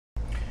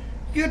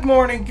Good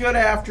morning, good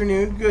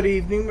afternoon, good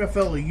evening, my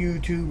fellow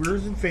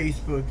YouTubers and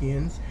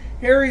Facebookians.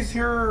 Harry's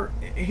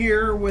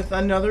here with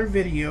another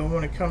video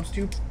when it comes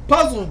to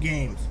puzzle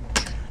games.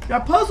 Now,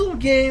 puzzle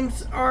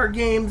games are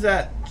games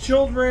that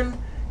children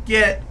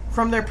get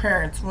from their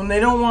parents when they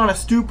don't want to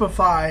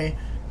stupefy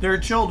their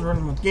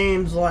children with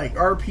games like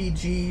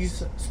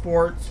RPGs,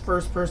 sports,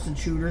 first-person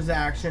shooters,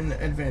 action,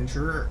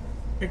 adventure,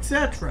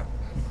 etc.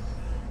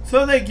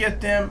 So they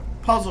get them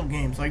puzzle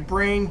games like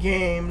Brain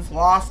Games,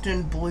 Lost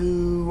in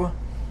Blue,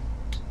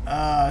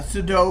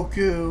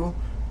 Sudoku.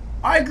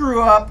 I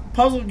grew up,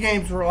 puzzle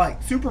games were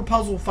like Super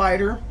Puzzle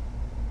Fighter,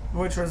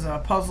 which was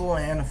a puzzle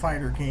and a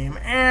fighter game,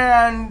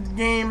 and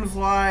games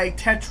like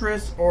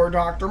Tetris or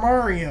Dr.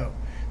 Mario.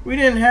 We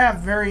didn't have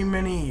very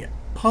many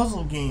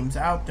puzzle games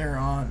out there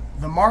on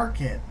the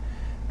market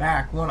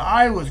back when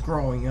I was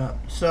growing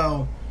up,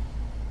 so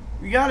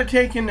we got to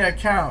take into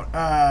account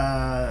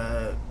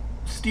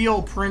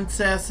Steel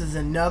Princess is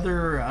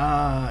another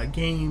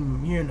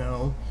game, you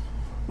know.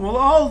 Well,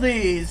 all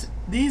these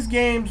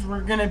games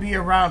were going to be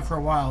around for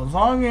a while. As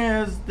long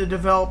as the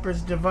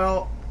developers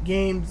develop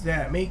games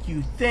that make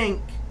you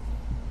think,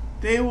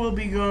 they will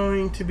be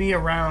going to be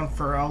around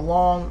for a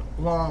long,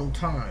 long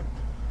time.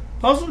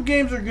 Puzzle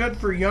games are good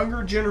for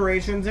younger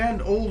generations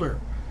and older.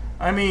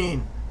 I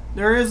mean,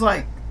 there is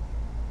like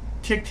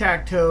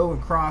tic-tac-toe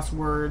and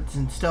crosswords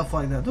and stuff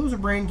like that. Those are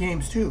brain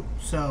games too.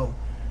 So,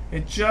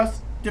 it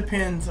just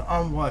depends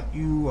on what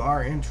you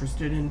are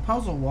interested in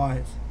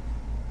puzzle-wise.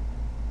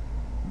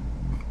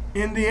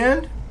 In the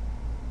end,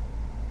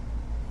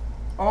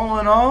 all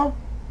in all,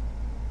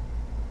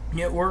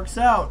 it works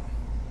out.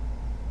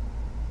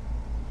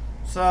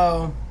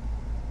 So,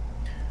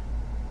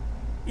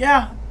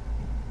 yeah,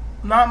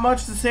 not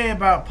much to say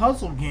about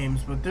puzzle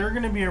games, but they're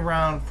going to be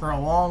around for a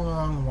long,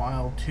 long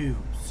while too.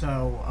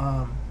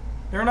 So,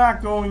 they're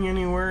not going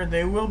anywhere.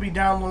 They will be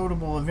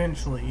downloadable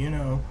eventually, you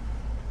know.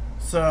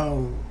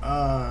 So,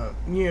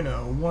 you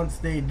know, once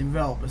they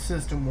develop a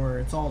system where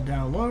it's all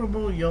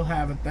downloadable, you'll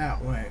have it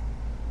that way.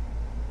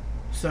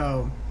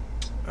 So,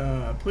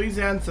 please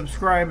add and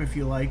subscribe if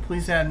you like.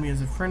 Please add me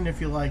as a friend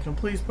if you like. And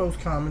please post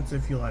comments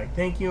if you like.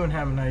 Thank you and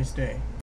have a nice day.